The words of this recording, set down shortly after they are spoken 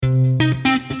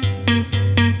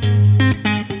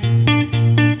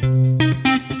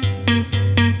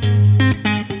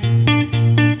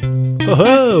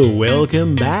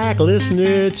Welcome back,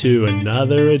 listener, to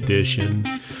another edition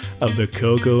of the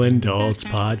Coco and Daltz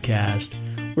podcast.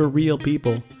 We're real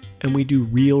people, and we do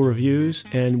real reviews,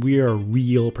 and we are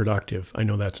real productive. I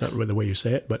know that's not the way you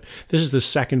say it, but this is the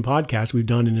second podcast we've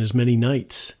done in as many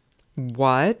nights.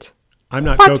 What? I'm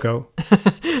not Coco.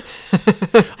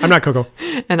 I'm not Coco.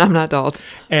 And I'm not Daltz.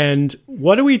 And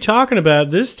what are we talking about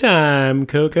this time,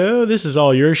 Coco? This is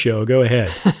all your show. Go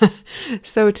ahead.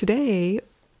 So today,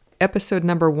 episode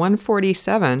number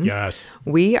 147, Yes.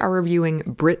 we are reviewing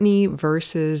Britney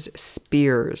versus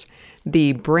Spears,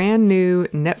 the brand new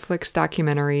Netflix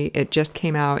documentary. It just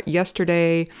came out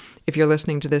yesterday. If you're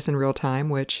listening to this in real time,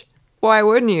 which, why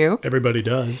wouldn't you? Everybody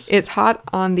does. It's hot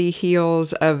on the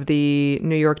heels of the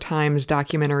New York Times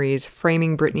documentaries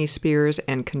Framing Britney Spears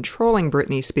and Controlling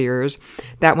Britney Spears.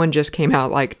 That one just came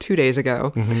out like 2 days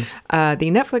ago.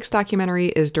 The Netflix documentary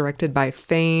is directed by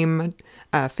famed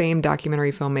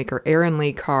documentary filmmaker Erin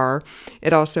Lee Carr.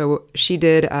 She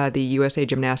did the USA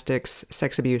Gymnastics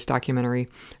sex abuse documentary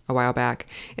a while back.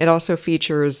 It also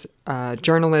features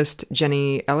journalist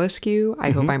Jenny Eliscu. I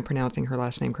hope I'm pronouncing her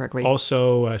last name correctly.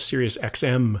 Also, Sirius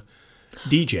XM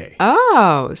DJ.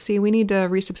 Oh, see, we need to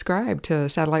resubscribe to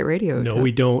satellite radio. No,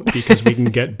 we don't, because we can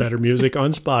get better music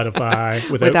on Spotify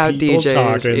without people DJs.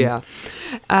 talking.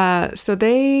 Yeah. So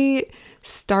they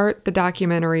start the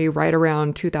documentary right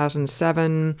around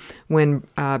 2007 when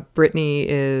Britney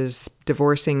is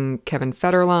divorcing Kevin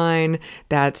Federline.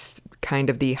 That's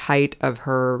kind of the height of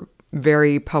her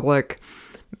very public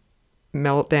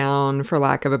meltdown, for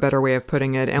lack of a better way of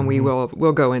putting it. And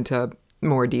we'll go into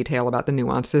more detail about the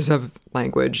nuances of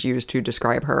language used to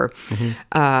describe her.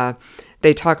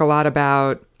 They talk a lot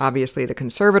about, obviously, the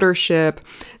conservatorship.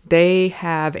 They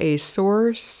have a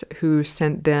source who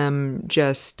sent them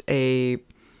just a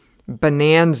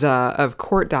bonanza of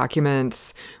court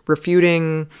documents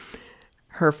refuting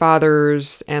her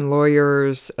father's and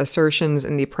lawyers' assertions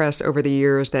in the press over the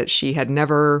years that she had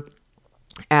never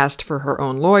asked for her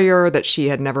own lawyer, that she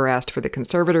had never asked for the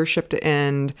conservatorship to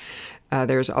end.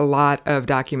 There's a lot of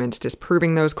documents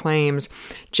disproving those claims.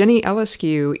 Jenny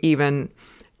Eliscu even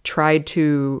tried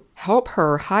to help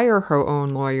her hire her own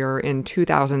lawyer in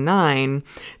 2009,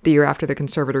 the year after the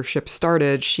conservatorship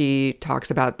started. She talks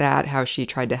about that, how she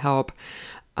tried to help.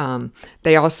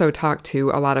 They also talked to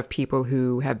a lot of people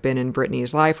who have been in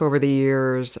Britney's life over the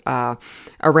years,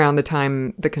 around the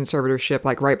time the conservatorship,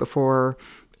 like right before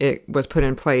it was put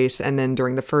in place, and then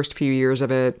during the first few years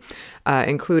of it,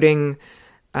 including,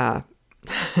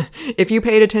 if you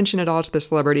paid attention at all to the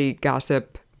celebrity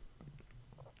gossip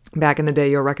back in the day,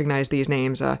 you'll recognize these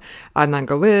names. Adnan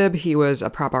Galib, he was a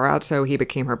paparazzo. He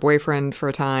became her boyfriend for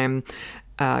a time.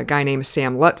 A guy named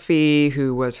Sam Lutfi,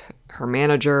 who was her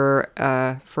manager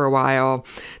for a while.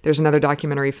 There's another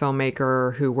documentary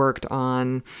filmmaker who worked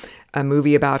on a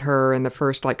movie about her in the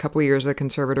first couple years of the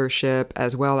conservatorship,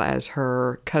 as well as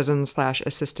her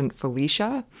cousin/assistant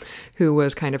Felicia, who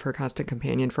was kind of her constant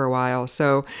companion for a while.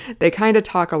 So they kind of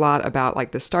talk a lot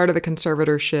about the start of the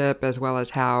conservatorship, as well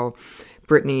as how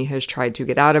Britney has tried to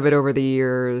get out of it over the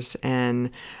years, and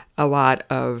a lot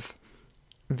of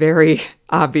very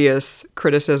obvious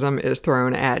criticism is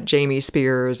thrown at Jamie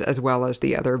Spears, as well as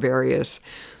the other various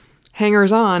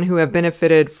hangers-on who have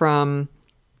benefited from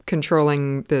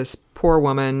controlling this poor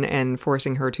woman and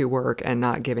forcing her to work and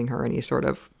not giving her any sort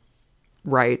of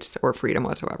rights or freedom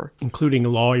whatsoever. Including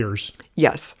lawyers.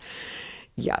 Yes.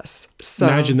 So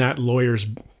imagine that, lawyers,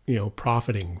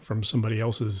 profiting from somebody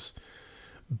else's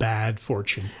bad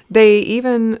fortune. They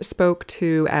even spoke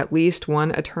to at least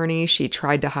one attorney she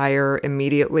tried to hire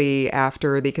immediately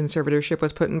after the conservatorship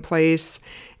was put in place,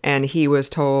 and he was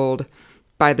told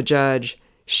by the judge,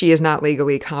 she is not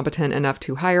legally competent enough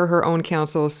to hire her own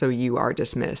counsel, so you are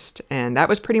dismissed. And that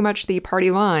was pretty much the party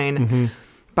line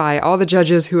by all the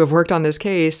judges who have worked on this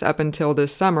case up until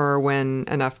this summer, when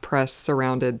enough press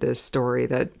surrounded this story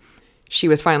that she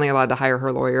was finally allowed to hire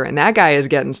her lawyer, and that guy is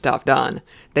getting stuff done.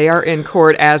 They are in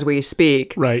court as we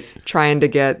speak, right, trying to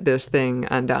get this thing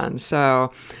undone.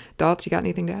 So, Daltz, you got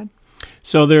anything to add?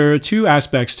 So there are two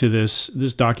aspects to this.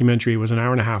 This documentary was an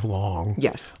hour and a half long.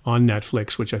 Yes. On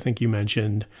Netflix, which I think you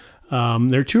mentioned.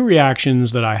 There are two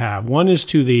reactions that I have. One is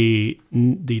to the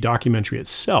documentary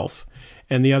itself,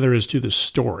 and the other is to the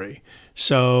story.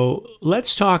 So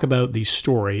let's talk about the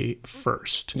story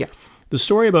first. Yes. The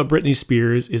story about Britney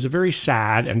Spears is a very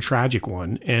sad and tragic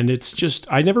one, and it's just,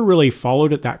 I never really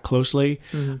followed it that closely.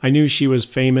 I knew she was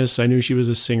famous, I knew she was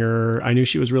a singer, I knew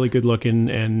she was really good looking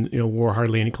and wore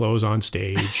hardly any clothes on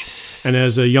stage. And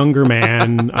as a younger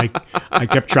man, I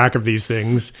kept track of these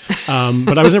things,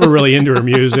 but I was never really into her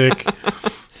music.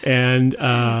 And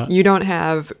you don't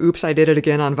have "Oops, I Did It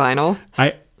Again" on vinyl?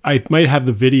 I might have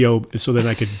the video so that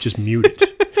I could just mute it.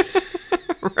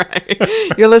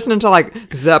 Right. You're listening to like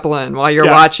Zeppelin while you're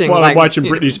watching I'm watching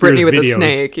Britney Spears Britney with videos. the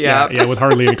snake. Yeah, with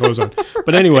hardly any clothes on.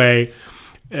 But anyway,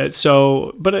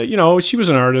 she was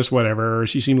an artist, whatever.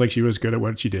 She seemed like she was good at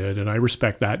what she did, and I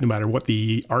respect that no matter what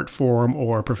the art form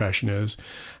or profession is.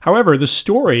 However, the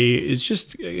story is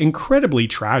just incredibly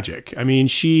tragic. I mean,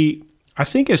 I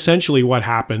think essentially what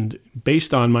happened,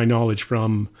 based on my knowledge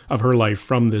of her life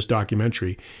from this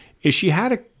documentary, is she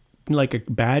had a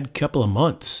bad couple of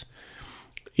months.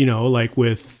 Like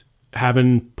with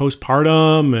having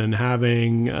postpartum and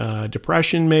having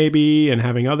depression maybe, and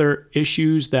having other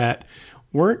issues that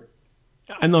weren't,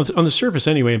 on the surface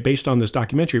anyway, and based on this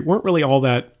documentary, weren't really all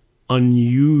that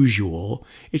unusual.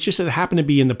 It's just that it happened to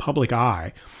be in the public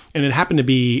eye, and it happened to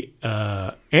be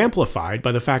amplified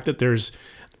by the fact that there's,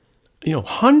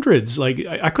 hundreds. Like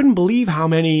I couldn't believe how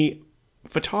many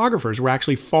photographers were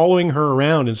actually following her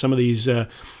around in some of these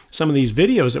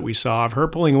videos that we saw of her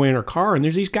pulling away in her car. And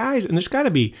there's these guys, and there's got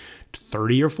to be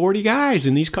 30 or 40 guys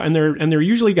in these cars, and they're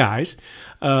usually guys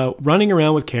running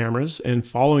around with cameras and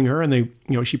following her. And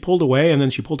they, she pulled away, and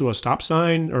then she pulled to a stop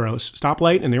sign or a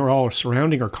stoplight, and they were all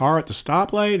surrounding her car at the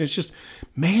stoplight. It's just,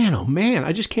 man, oh man,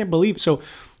 I just can't believe it. So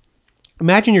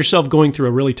imagine yourself going through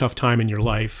a really tough time in your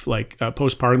life, like a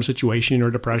postpartum situation or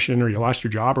depression, or you lost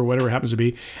your job or whatever it happens to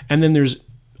be. And then there's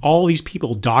all these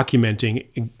people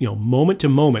documenting, moment to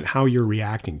moment how you're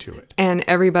reacting to it. And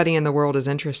everybody in the world is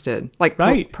interested. Like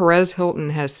right. Perez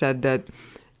Hilton has said that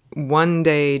one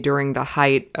day during the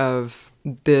height of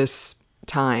this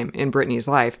time in Britney's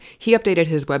life, he updated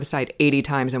his website 80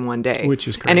 times in one day. Which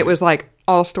is crazy. And it was like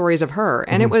all stories of her.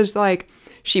 And it was like,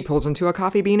 she pulls into a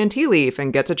coffee bean and tea leaf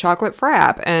and gets a chocolate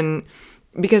frap. And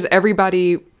because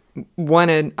everybody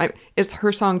wanted, it's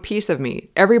her song Piece of Me.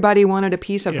 Everybody wanted a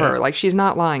piece of her. Like, she's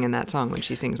not lying in that song when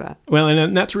she sings that. Well,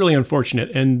 and that's really unfortunate.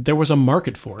 And there was a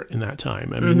market for it in that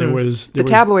time. I mean, the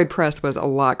tabloid press was a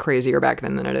lot crazier back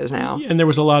then than it is now. And there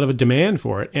was a lot of a demand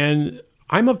for it. And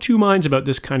I'm of two minds about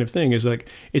this kind of thing. Is like,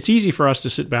 it's easy for us to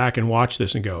sit back and watch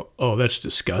this and go, oh, that's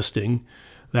disgusting.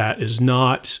 That is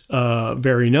not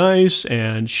very nice,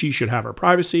 and she should have her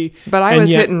privacy. But I was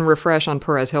hitting refresh on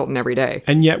Perez Hilton every day.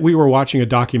 And yet we were watching a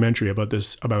documentary about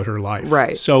her life.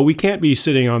 Right. So we can't be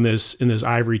sitting in this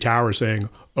ivory tower saying,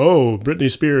 oh, Britney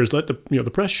Spears,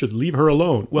 the press should leave her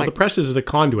alone. Well, the press is the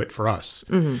conduit for us.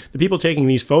 Mm-hmm. The people taking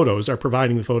these photos are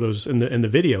providing the photos and the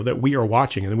video that we are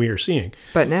watching and we are seeing.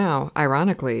 But now,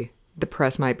 ironically, the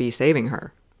press might be saving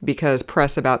her, because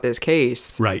press about this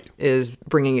case is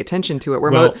bringing attention to it,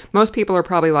 where most people are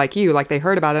probably like you, like they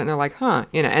heard about it and they're like, huh,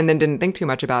 and then didn't think too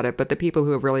much about it. But the people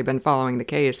who have really been following the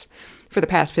case for the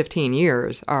past 15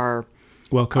 years are...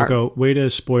 Well, Coco, way to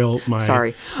spoil my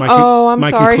sorry. my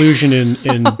conclusion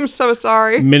in I'm so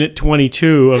sorry. Minute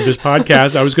 22 of this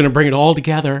podcast. I was going to bring it all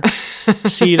together.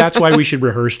 See, that's why we should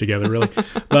rehearse together, really.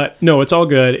 But no, it's all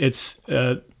good. It's...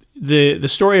 The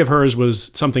story of hers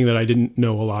was something that I didn't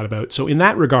know a lot about. So in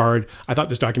that regard, I thought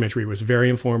this documentary was very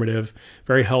informative,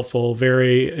 very helpful,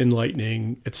 very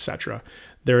enlightening, etc.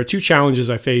 There are two challenges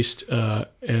I faced,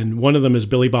 and one of them is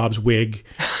Billy Bob's wig.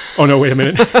 Oh, no, wait a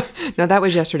minute. No, that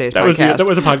was yesterday's podcast. That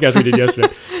was a podcast we did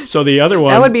yesterday. So the other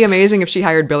one... That would be amazing if she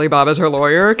hired Billy Bob as her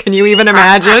lawyer. Can you even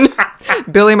imagine?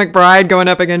 Billy McBride going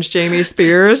up against Jamie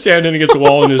Spears. Standing against the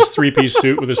wall in his three-piece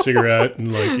suit with a cigarette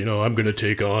and I'm going to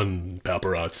take on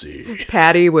paparazzi.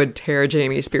 Patty would tear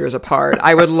Jamie Spears apart.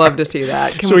 I would love to see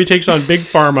that. He takes on Big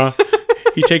Pharma.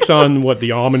 He takes on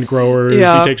the almond growers.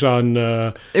 Yeah. He takes on...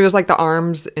 it was like the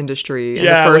arms industry in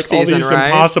the first season, all these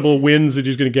impossible wins that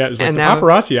he's going to get. It's like, the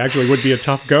paparazzi actually would be a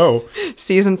tough go.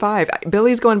 Season 5.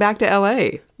 Billy's going back to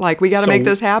L.A. Like, we got to make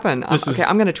this happen.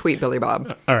 I'm going to tweet Billy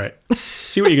Bob. All right.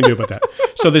 See what you can do about that.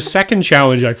 So the second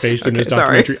challenge I faced in this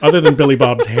documentary, other than Billy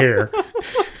Bob's hair,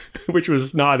 which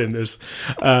was not in this,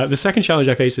 the second challenge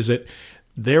I faced is that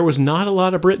there was not a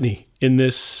lot of Britney in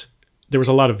this. There was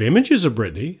a lot of images of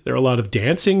Britney. There were a lot of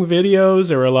dancing videos.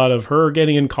 There were a lot of her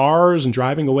getting in cars and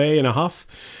driving away in a huff.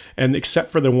 And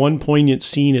except for the one poignant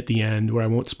scene at the end where I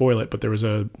won't spoil it, but there was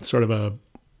a sort of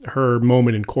her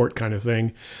moment in court kind of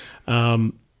thing.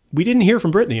 We didn't hear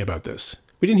from Britney about this.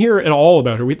 We didn't hear at all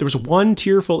about her. There was one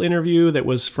tearful interview that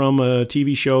was from a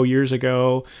TV show years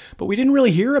ago, but we didn't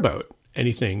really hear about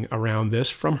anything around this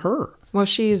from her. Well,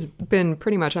 she's been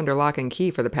pretty much under lock and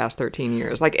key for the past 13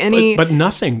 years. Like any... But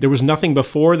nothing. There was nothing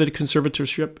before the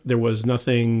conservatorship. There was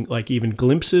nothing, like even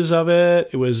glimpses of it.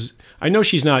 It was... I know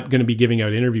she's not going to be giving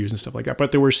out interviews and stuff like that,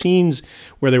 but there were scenes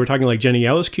where they were talking, like Jenny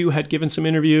Eliscu had given some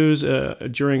interviews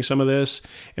during some of this,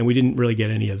 and we didn't really get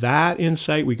any of that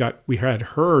insight. We had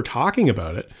her talking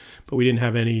about it, but we didn't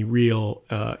have any real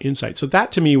insight. So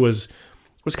that to me was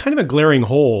kind of a glaring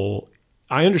hole.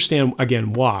 I understand,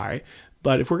 again, why.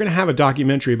 But if we're going to have a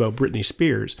documentary about Britney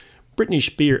Spears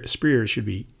should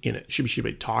be in it. She should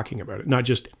be talking about it, not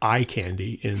just eye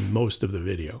candy in most of the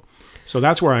video. So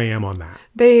that's where I am on that.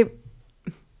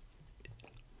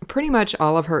 Pretty much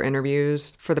all of her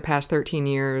interviews for the past 13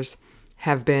 years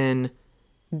have been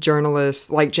journalists,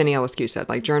 like Jenny Eliscu said,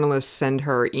 like journalists send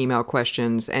her email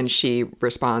questions and she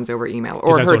responds over email,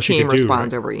 or her team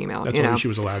responds over email. That's all she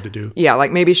was allowed to do. Yeah,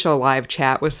 like maybe she'll live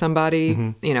chat with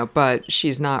somebody, but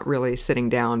she's not really sitting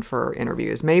down for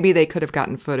interviews. Maybe they could have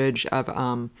gotten footage of,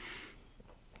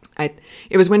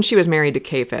 it was when she was married to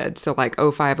K-Fed, so like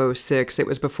 05, 06, it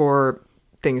was before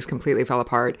things completely fell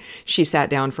apart. She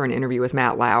sat down for an interview with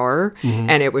Matt Lauer,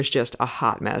 and it was just a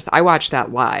hot mess. I watched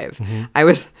that live. I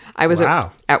was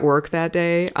at work that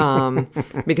day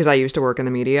because I used to work in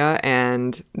the media,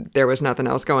 and there was nothing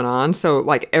else going on. So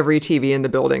like every TV in the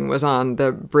building was on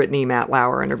the Britney Matt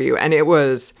Lauer interview, and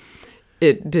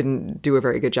it didn't do a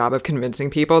very good job of convincing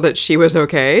people that she was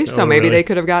okay. So maybe they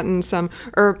could have gotten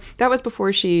or that was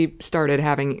before she started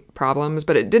having problems,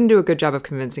 but it didn't do a good job of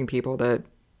convincing people that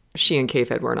she and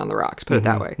K-Fed weren't on the rocks, put it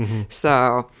that way.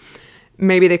 So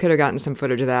maybe they could have gotten some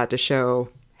footage of that to show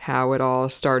how it all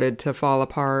started to fall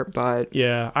apart. But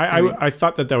yeah, I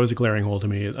thought that was a glaring hole to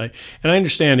me. And I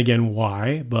understand again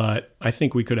why, but I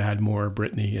think we could have had more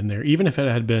Britney in there, even if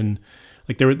it had been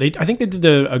like I think they did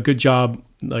a good job.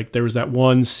 Like there was that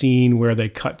one scene where they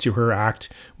cut to her act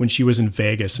when she was in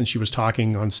Vegas and she was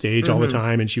talking on stage all the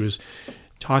time, and she was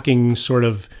talking sort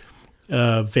of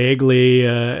vaguely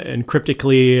and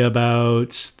cryptically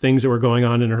about things that were going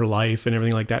on in her life and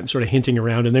everything like that, and sort of hinting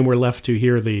around. And then we're left to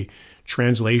hear the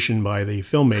translation by the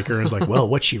filmmaker. It's like, well,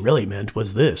 what she really meant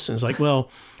was this. And it's like, well,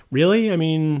 really? I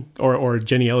mean, or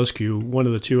Jenny Eliscu, one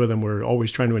of the two of them were always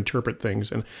trying to interpret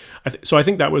things. And so I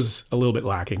think that was a little bit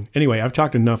lacking. Anyway, I've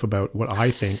talked enough about what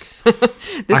I think.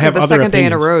 This is the second day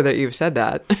in a row that you've said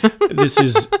that. This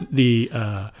is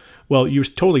the... well, you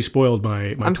totally spoiled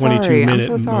my 22-minute...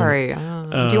 I'm so sorry.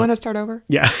 Do you want to start over?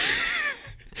 Yeah.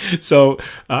 So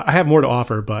I have more to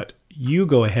offer, but you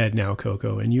go ahead now,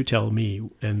 Coco, and you tell me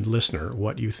and listener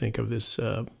what you think of this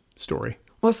story.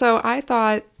 Well, so I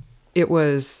thought it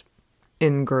was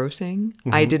engrossing.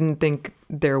 I didn't think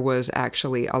there was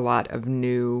actually a lot of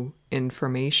new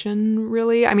information,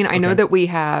 really. I mean, I know that we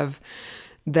have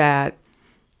that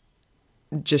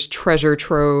just treasure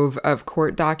trove of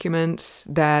court documents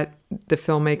that the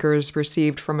filmmakers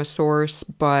received from a source,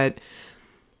 but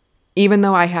even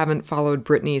though I haven't followed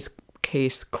Britney's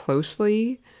case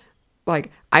closely,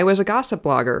 like I was a gossip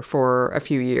blogger for a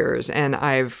few years, and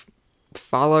I've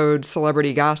followed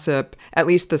celebrity gossip, at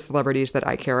least the celebrities that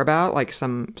I care about. Like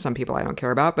some people I don't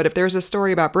care about, but if there's a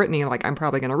story about Britney, like I'm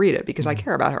probably going to read it because I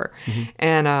care about her.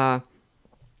 And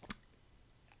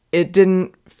it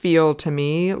didn't feel to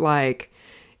me like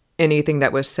anything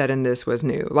that was said in this was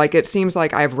new. Like it seems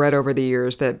like I've read over the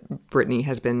years that Britney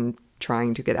has been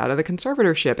trying to get out of the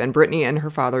conservatorship, and Britney and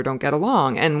her father don't get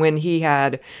along. And when he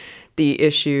had the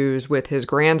issues with his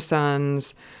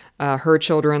grandsons, her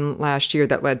children last year,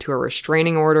 that led to a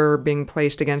restraining order being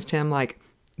placed against him, like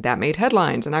that made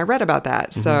headlines, and I read about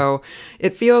that. So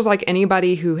it feels like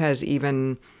anybody who has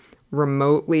even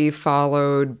remotely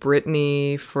followed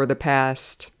Britney for the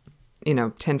past,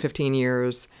 10, 15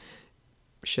 years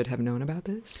should have known about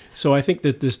this. So I think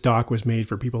that this doc was made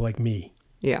for people like me.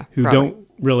 Yeah. Who don't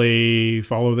really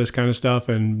follow this kind of stuff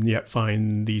and yet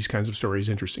find these kinds of stories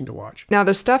interesting to watch. Now,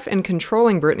 the stuff in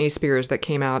Controlling Britney Spears that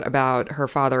came out about her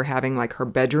father having like her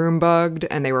bedroom bugged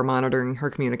and they were monitoring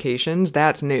her communications,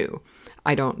 that's new.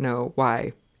 I don't know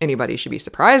why anybody should be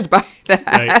surprised by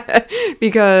that,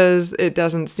 because it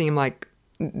doesn't seem like,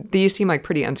 these seem like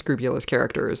pretty unscrupulous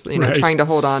characters, trying to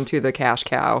hold on to the cash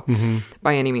cow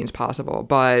by any means possible.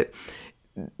 But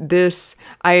this,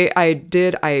 I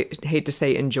hate to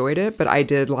say enjoyed it, but I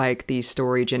did like the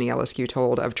story Jenny Eliscu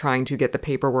told of trying to get the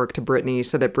paperwork to Britney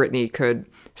so that Britney could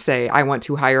say, I want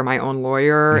to hire my own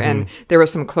lawyer. And there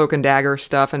was some cloak and dagger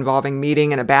stuff involving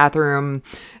meeting in a bathroom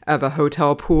of a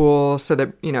hotel pool so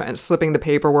that, and slipping the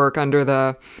paperwork under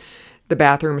the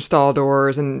bathroom stall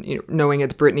doors and knowing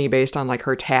it's Britney based on like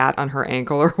her tat on her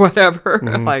ankle or whatever.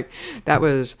 Like that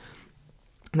was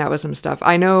that was some stuff.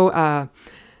 I know,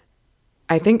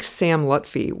 I think Sam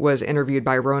Lutfi was interviewed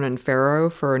by Ronan Farrow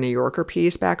for a New Yorker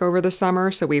piece back over the summer.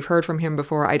 So we've heard from him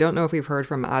before. I don't know if we've heard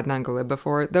from Adnan Galib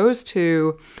before. Those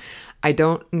two, I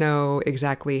don't know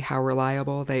exactly how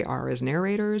reliable they are as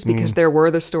narrators, because there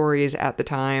were the stories at the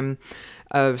time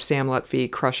of Sam Lutfi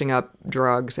crushing up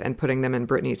drugs and putting them in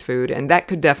Britney's food. And that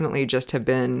could definitely just have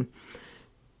been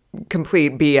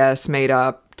complete BS made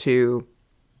up to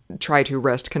try to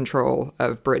wrest control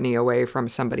of Britney away from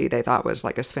somebody they thought was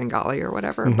like a Svengali or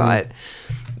whatever. But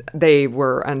they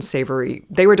were unsavory.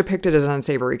 They were depicted as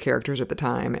unsavory characters at the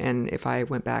time. And if I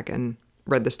went back and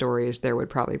read the stories, there would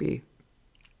probably be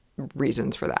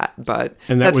reasons for that. But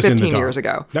that's 15 years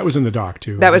ago. That was in the doc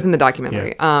too. That was in the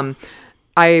documentary. Yeah.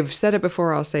 I've said it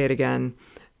before. I'll say it again.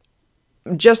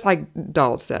 Just like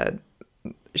Dalt said,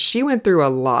 she went through a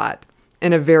lot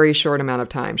in a very short amount of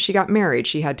time. She got married.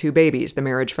 She had 2 babies. The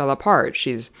marriage fell apart.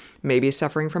 She's maybe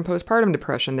suffering from postpartum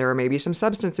depression. There are maybe some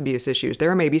substance abuse issues. There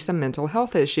are maybe some mental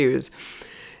health issues.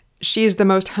 She's the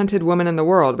most hunted woman in the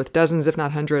world, with dozens, if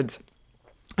not hundreds,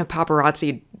 of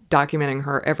paparazzi documenting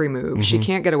her every move. She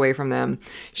can't get away from them.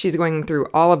 She's going through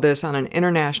all of this on an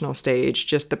international stage.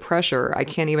 Just the pressure. I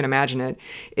can't even imagine it.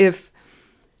 If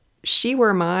she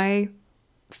were my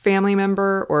family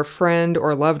member or friend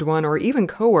or loved one or even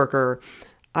coworker,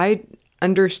 I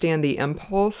understand the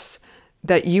impulse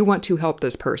that you want to help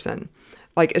this person.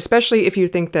 Like, especially if you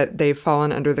think that they've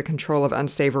fallen under the control of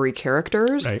unsavory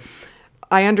characters. Right.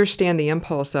 I understand the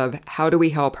impulse of, how do we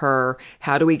help her?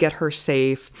 How do we get her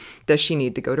safe? Does she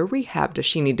need to go to rehab? Does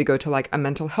she need to go to like a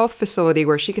mental health facility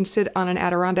where she can sit on an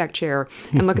Adirondack chair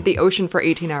and look at the ocean for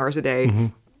 18 hours a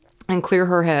day and clear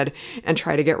her head and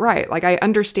try to get right? Like, I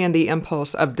understand the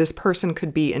impulse of, this person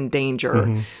could be in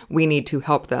danger. We need to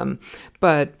help them.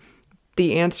 But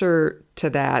the answer to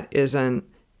that isn't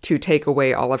to take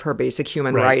away all of her basic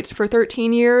human rights for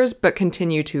 13 years, but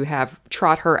continue to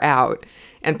trot her out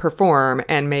and perform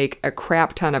and make a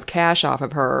crap ton of cash off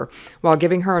of her while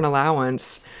giving her an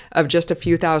allowance of just a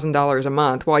few $1,000s a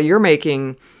month, while you're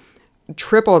making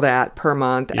triple that per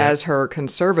month as her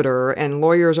conservator, and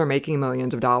lawyers are making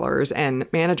millions of dollars and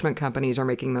management companies are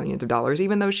making millions of dollars,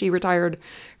 even though she retired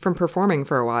from performing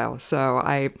for a while. So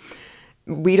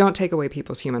we don't take away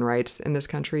people's human rights in this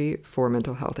country for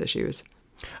mental health issues.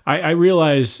 I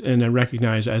realize and I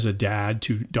recognize, as a dad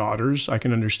to daughters, I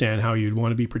can understand how you'd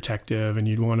want to be protective and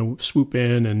you'd want to swoop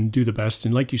in and do the best.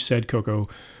 And like you said, Coco,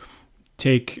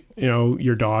 take,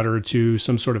 your daughter to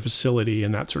some sort of facility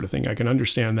and that sort of thing. I can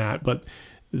understand that. But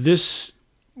this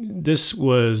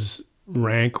was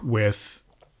rank with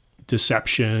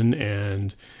deception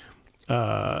and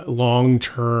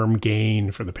long-term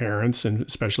gain for the parents, and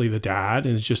especially the dad.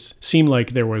 And it just seemed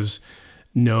like there was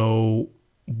no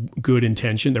good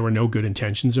intention. There were no good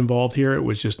intentions involved here. It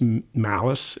was just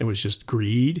malice. It was just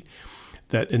greed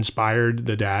that inspired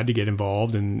the dad to get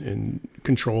involved and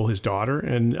control his daughter.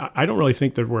 And I don't really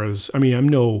think there was, I'm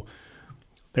no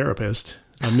therapist.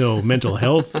 I'm no mental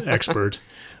health expert,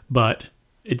 but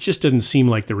it just didn't seem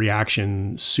like the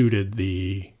reaction suited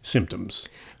the symptoms.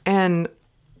 And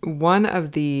one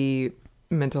of the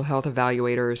mental health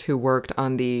evaluators who worked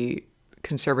on the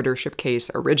conservatorship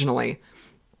case originally,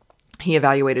 he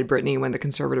evaluated Britney when the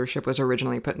conservatorship was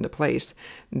originally put into place.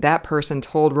 That person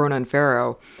told Ronan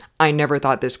Farrow, I never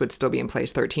thought this would still be in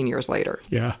place 13 years later.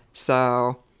 Yeah.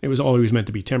 So it was always meant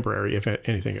to be temporary, if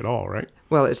anything at all, right?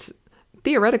 Well, it's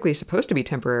theoretically supposed to be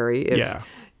temporary. Yeah.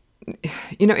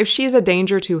 If she's a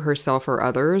danger to herself or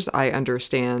others, I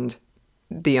understand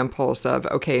the impulse of,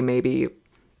 okay,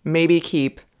 maybe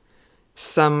keep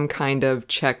some kind of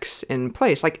checks in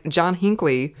place. Like John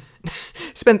Hinckley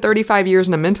spent 35 years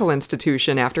in a mental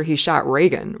institution after he shot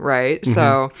Reagan, right? Mm-hmm.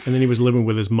 So, and then he was living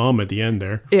with his mom at the end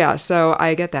there. Yeah, so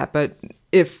I get that. But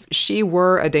if she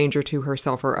were a danger to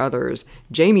herself or others,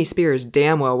 Jamie Spears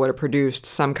damn well would have produced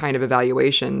some kind of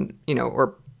evaluation,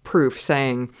 or proof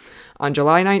saying, on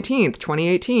July 19th,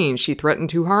 2018, she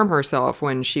threatened to harm herself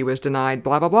when she was denied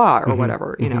blah, blah, blah, or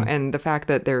whatever, and the fact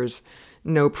that there's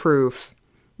no proof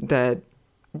that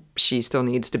she still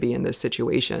needs to be in this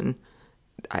situation.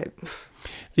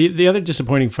 The other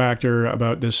disappointing factor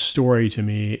about this story to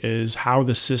me is how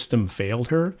the system failed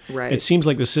her. Right. It seems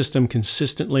like the system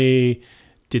consistently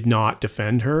did not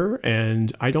defend her,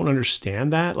 and I don't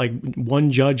understand that. Like, one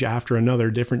judge after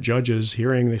another, different judges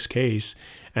hearing this case,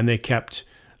 and they kept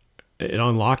it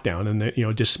on lockdown,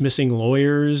 and dismissing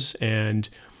lawyers and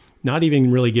not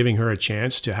even really giving her a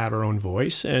chance to have her own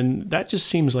voice. And that just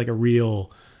seems like a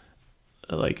real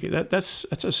like that's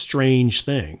a strange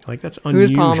thing. Like that's unusual.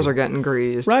 Whose palms are getting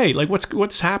greased? Right. Like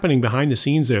what's happening behind the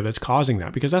scenes there that's causing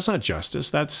that? Because that's not justice.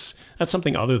 That's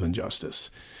something other than justice.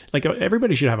 Like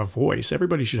everybody should have a voice.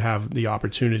 Everybody should have the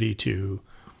opportunity to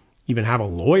even have a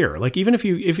lawyer. Like even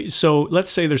so let's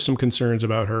say there's some concerns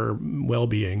about her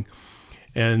well-being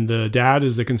and the dad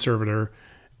is the conservator.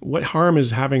 What harm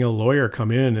is having a lawyer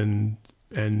come in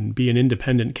and be an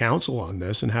independent counsel on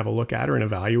this and have a look at her and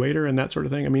evaluate her and that sort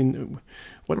of thing? I mean,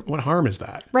 what harm is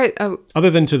that? Right. Other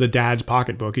than to the dad's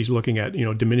pocketbook, he's looking at,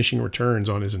 diminishing returns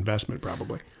on his investment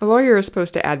probably. A lawyer is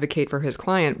supposed to advocate for his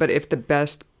client, but if the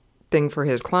best thing for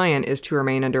his client is to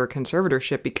remain under a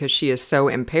conservatorship because she is so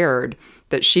impaired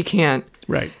that she can't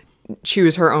right.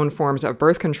 choose her own forms of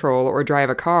birth control or drive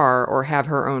a car or have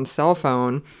her own cell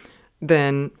phone,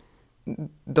 then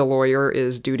the lawyer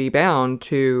is duty bound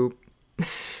to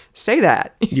say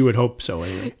that. You would hope so,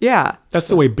 anyway. Yeah. That's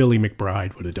the way Billy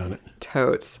McBride would have done it.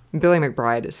 Totes. Billy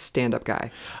McBride is stand-up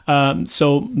guy.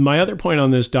 So my other point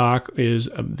on this doc is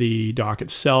the doc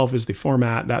itself, is the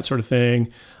format, that sort of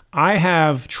thing. I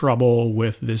have trouble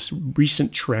with this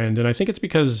recent trend, and I think it's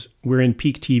because we're in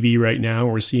peak TV right now.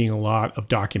 We're seeing a lot of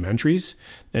documentaries,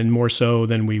 and more so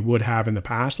than we would have in the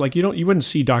past. Like you wouldn't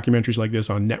see documentaries like this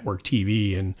on network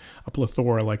TV and a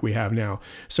plethora like we have now.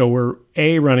 So we're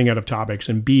A, running out of topics,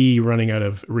 and B, running out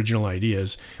of original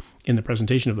ideas in the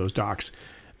presentation of those docs.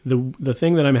 The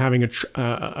thing that I'm having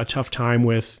a tough time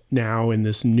with now in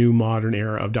this new modern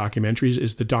era of documentaries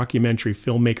is the documentary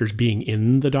filmmakers being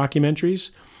in the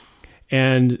documentaries.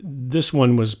 And this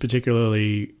one was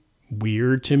particularly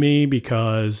weird to me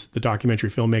because the documentary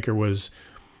filmmaker was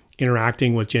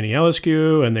interacting with Jenny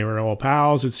Eliscu and they were all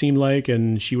pals, it seemed like,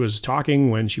 and she was talking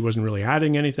when she wasn't really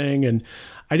adding anything. And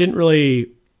I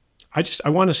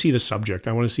want to see the subject.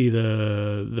 I want to see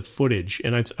the footage.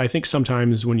 And I think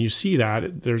sometimes when you see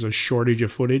that, there's a shortage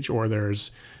of footage, or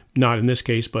there's, not in this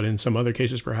case, but in some other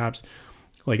cases perhaps,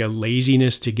 like a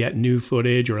laziness to get new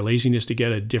footage or a laziness to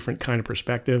get a different kind of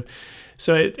perspective.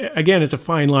 So again, it's a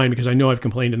fine line because I know I've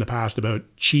complained in the past about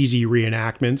cheesy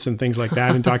reenactments and things like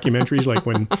that in documentaries, like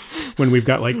when we've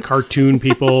got like cartoon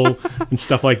people and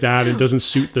stuff like that. It doesn't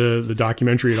suit the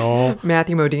documentary at all.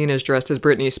 Matthew Modine is dressed as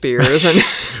Britney Spears and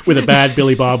with a bad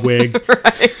Billy Bob wig.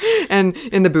 Right. And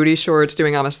in the booty shorts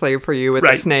doing I'm a Slave for You with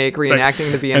the snake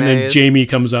reenacting the VMAs. And then Jamie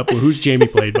comes up. Well, who's Jamie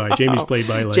played by? Jamie's played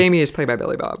by Jamie is played by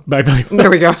Billy Bob. By Billy Bob.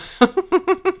 There we go.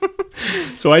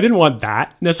 So I didn't want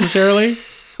that necessarily.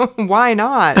 Why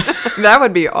not? That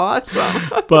would be awesome.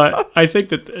 But I think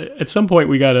that at some point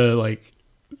we gotta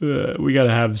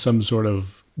have some sort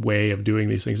of way of doing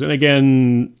these things. And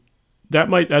again,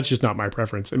 that's just not my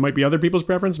preference. It might be other people's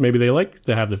preference. Maybe they like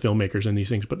to have the filmmakers in these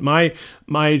things. But my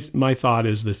thought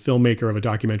is the filmmaker of a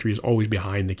documentary is always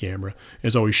behind the camera,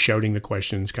 is always shouting the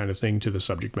questions kind of thing to the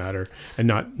subject matter, and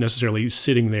not necessarily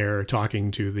sitting there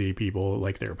talking to the people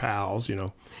like they're pals,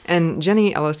 And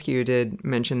Jenny Eliscu did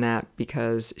mention that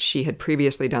because she had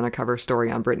previously done a cover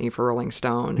story on Britney for Rolling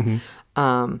Stone.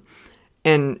 Mm-hmm.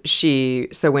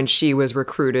 So when she was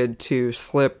recruited to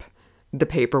slip the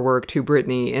paperwork to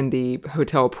Britney in the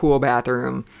hotel pool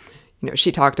bathroom, she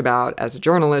talked about, as a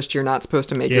journalist, you're not supposed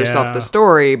to make yourself the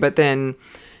story, but then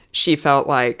she felt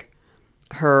like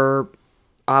her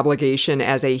obligation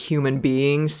as a human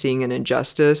being seeing an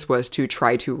injustice was to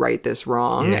try to right this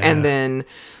wrong. And then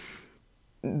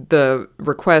the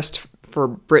request for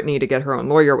Britney to get her own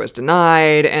lawyer was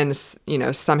denied, and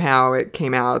somehow it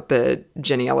came out that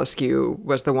Jenny Eliscu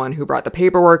was the one who brought the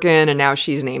paperwork in, and now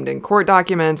she's named in court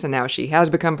documents, and now she has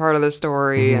become part of the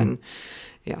story. Mm-hmm. And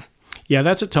yeah,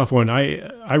 that's a tough one.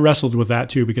 I wrestled with that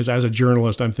too, because as a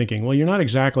journalist, I'm thinking, well, you're not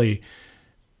exactly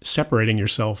separating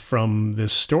yourself from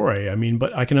this story. I mean,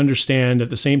 but I can understand at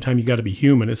the same time you got to be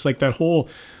human. It's like that whole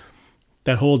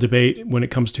debate when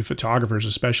it comes to photographers,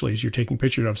 especially, is you're taking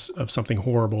pictures of something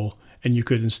horrible, and you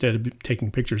could, instead of taking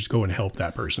pictures, go and help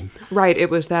that person. Right. It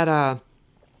was that,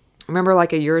 remember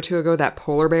like a year or two ago, that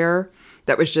polar bear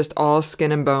that was just all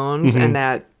skin and bones, mm-hmm. and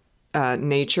that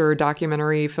nature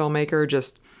documentary filmmaker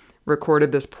just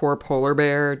recorded this poor polar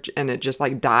bear, and it just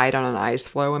like died on an ice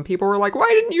floe, and people were like, why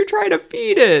didn't you try to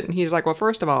feed it? And he's like, well,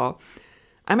 first of all,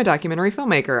 I'm a documentary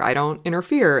filmmaker. I don't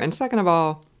interfere. And second of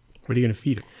all, what are you going to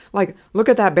feed it? Like, look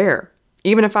at that bear.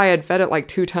 Even if I had fed it like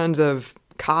 2 tons of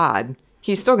cod,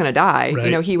 he's still going to die.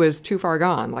 Right. He was too far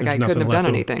gone. Like, I couldn't have done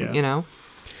anything,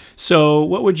 So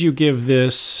what would you give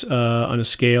this on a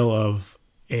scale of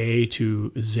A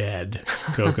to Z,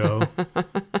 Coco?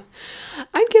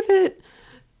 I'd give it,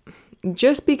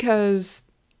 just because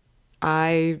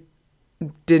I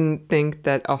didn't think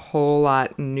that a whole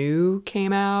lot new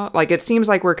came out. Like, it seems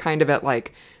like we're kind of at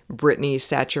like Britney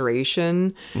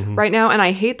saturation right now. And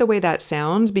I hate the way that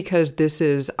sounds because this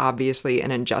is obviously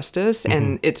an injustice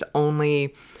and it's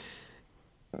only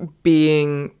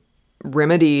being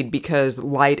remedied because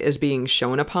light is being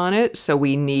shown upon it. So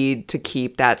we need to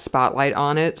keep that spotlight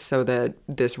on it so that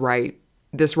this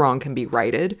wrong can be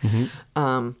righted.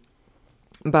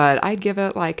 But I'd give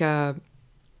it like a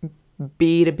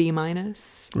B to B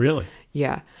minus. Really?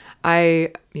 Yeah.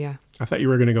 I thought you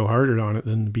were going to go harder on it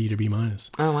than B to B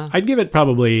minus. Oh, wow. I'd give it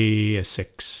probably a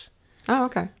 6. Oh,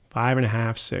 okay.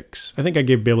 5.5, 6. I think I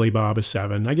give Billy Bob a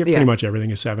 7. I give pretty much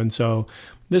everything a 7. So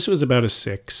this was about a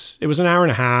 6. It was an hour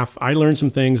and a half. I learned some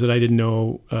things that I didn't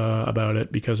know about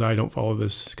it because I don't follow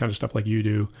this kind of stuff like you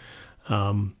do.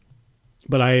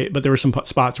 But there were some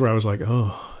spots where I was like,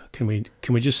 oh, can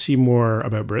we just see more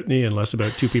about Britney and less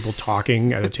about two people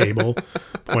talking at a table,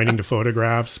 pointing to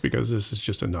photographs, because this is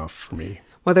just enough for me.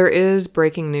 Well, there is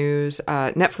breaking news.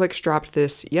 Netflix dropped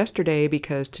this yesterday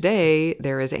because today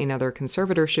there is another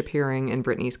conservatorship hearing in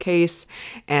Britney's case.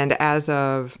 And as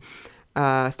of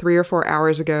 3 or 4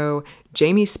 hours ago,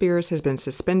 Jamie Spears has been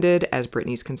suspended as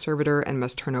Britney's conservator and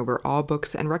must turn over all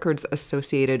books and records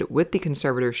associated with the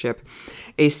conservatorship.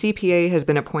 A CPA has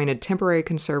been appointed temporary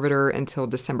conservator until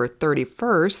December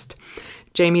 31st.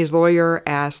 Jamie's lawyer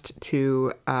asked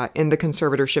to end the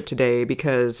conservatorship today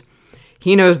because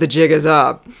he knows the jig is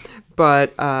up.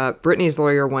 But Britney's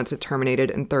lawyer wants it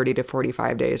terminated in 30 to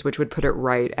 45 days, which would put it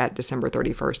right at December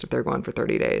 31st if they're going for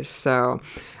 30 days. So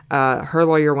her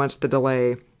lawyer wants the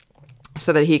delay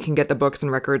so that he can get the books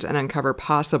and records and uncover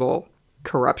possible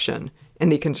corruption in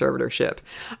the conservatorship.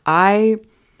 I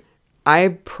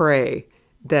pray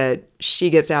that she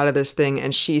gets out of this thing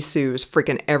and she sues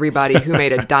freaking everybody who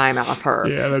made a dime off her.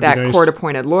 Yeah, that'd that be nice.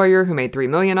 Court-appointed lawyer who made $3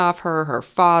 million off her, her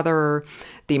father,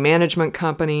 the management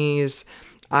companies.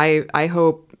 I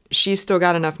hope she's still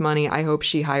got enough money. I hope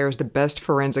she hires the best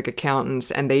forensic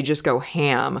accountants and they just go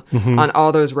ham on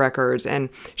all those records. And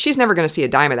she's never going to see a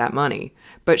dime of that money.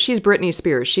 But she's Britney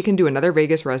Spears. She can do another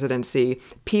Vegas residency.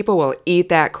 People will eat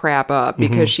that crap up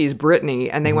because she's Britney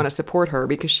and they want to support her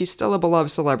because she's still a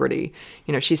beloved celebrity.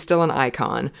 You know, she's still an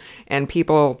icon and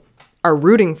people are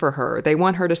rooting for her. They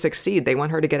want her to succeed. They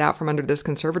want her to get out from under this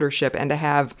conservatorship and to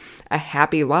have a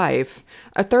happy life.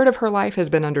 A third of her life has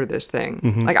been under this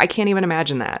thing. Like, I can't even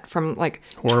imagine that. From like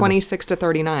Horrible. 26 to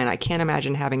 39, I can't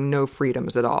imagine having no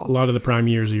freedoms at all. A lot of the prime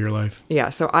years of your life. Yeah,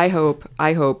 so I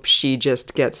hope she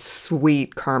just gets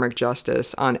sweet karmic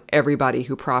justice on everybody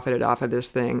who profited off of this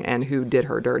thing and who did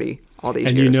her dirty all these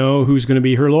years. And you know who's going to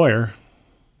be her lawyer?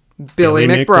 Billy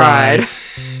McBride.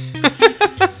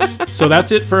 So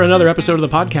that's it for another episode of the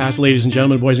podcast, ladies and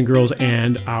gentlemen, boys and girls,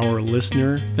 and our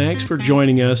listener. Thanks for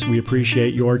joining us. We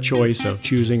appreciate your choice of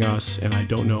choosing us, and I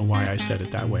don't know why I said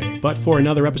it that way. But for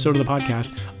another episode of the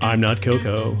podcast, I'm not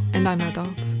Coco. And I'm not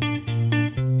Dolph.